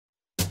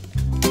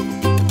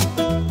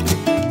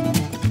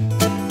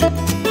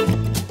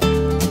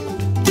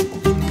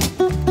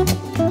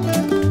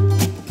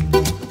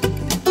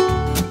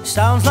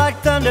Sounds like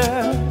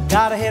thunder,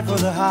 gotta head for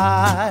the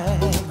high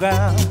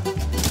ground.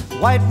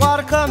 White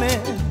water coming,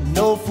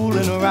 no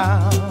fooling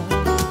around.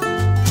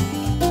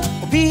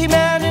 Opihi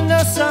Man in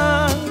the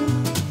sun.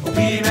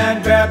 Opihi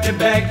Man, grab your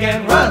bag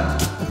and run.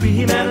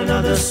 Opihi Man,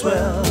 another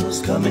swell's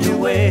coming your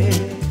way.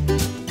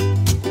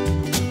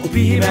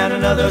 Opihi Man,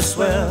 another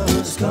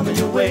swell's coming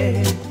your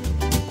way.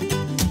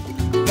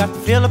 Got to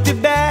fill up your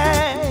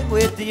bag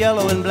with the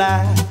yellow and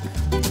black.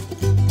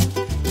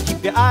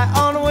 Keep your eye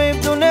on the wave,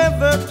 don't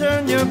ever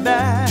turn your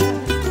back.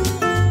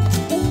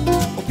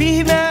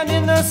 Opihi Man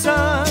in the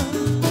sun.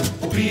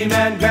 Opihi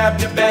Man,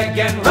 grab your bag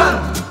and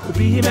run.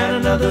 Opihi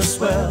Man, another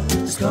swell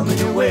is coming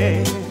your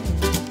way.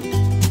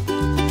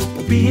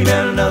 Opihi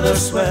Man, another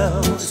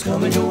swell is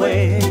coming your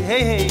way.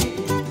 Hey, hey.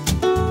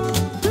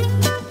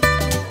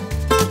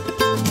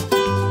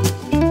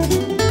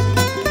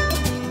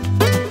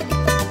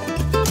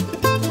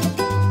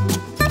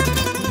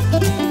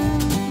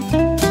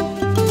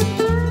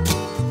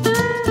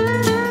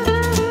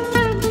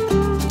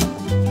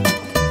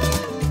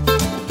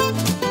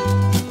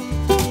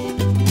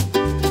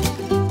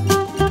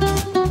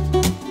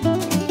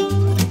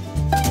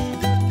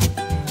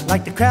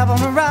 Like the crab on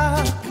a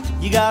rock,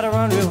 you gotta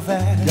run real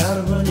fast. You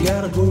gotta run, you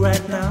gotta go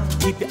right now.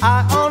 Keep your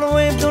eye on the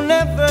wave, don't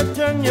ever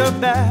turn your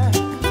back.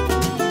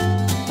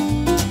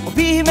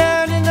 Opihi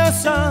Man in the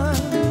sun.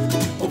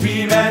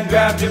 Opihi Man,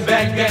 grab your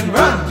bag and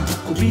run.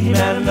 Opihi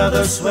Man,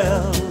 another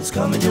swell is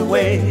coming your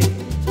way.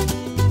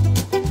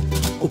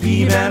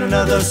 Opihi Man,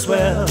 another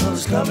swell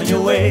is coming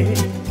your way.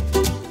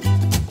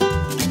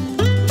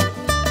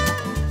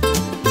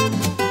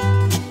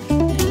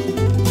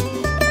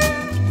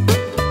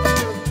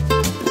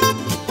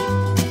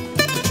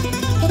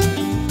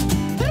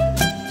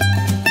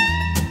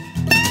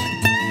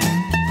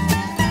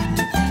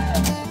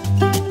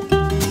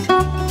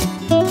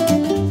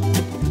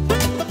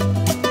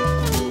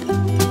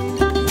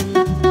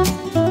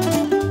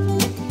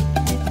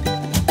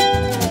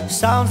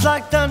 Sounds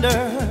like thunder,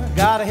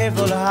 gotta head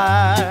for the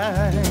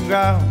high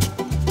ground.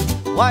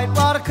 White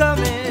water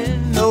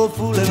coming, no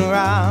fooling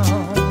around.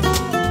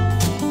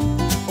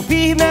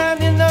 Opihi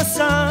Man in the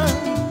sun.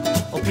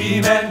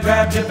 Opihi Man,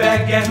 grab your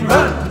bag and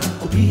run.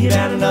 Opihi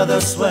Man, another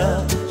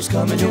swell is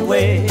coming your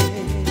way.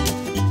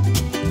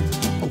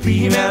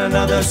 Opihi Man,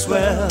 another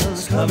swell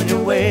is coming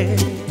your way.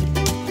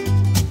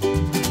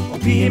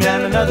 Opihi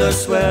Man, another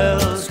swell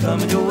is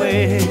coming your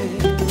way.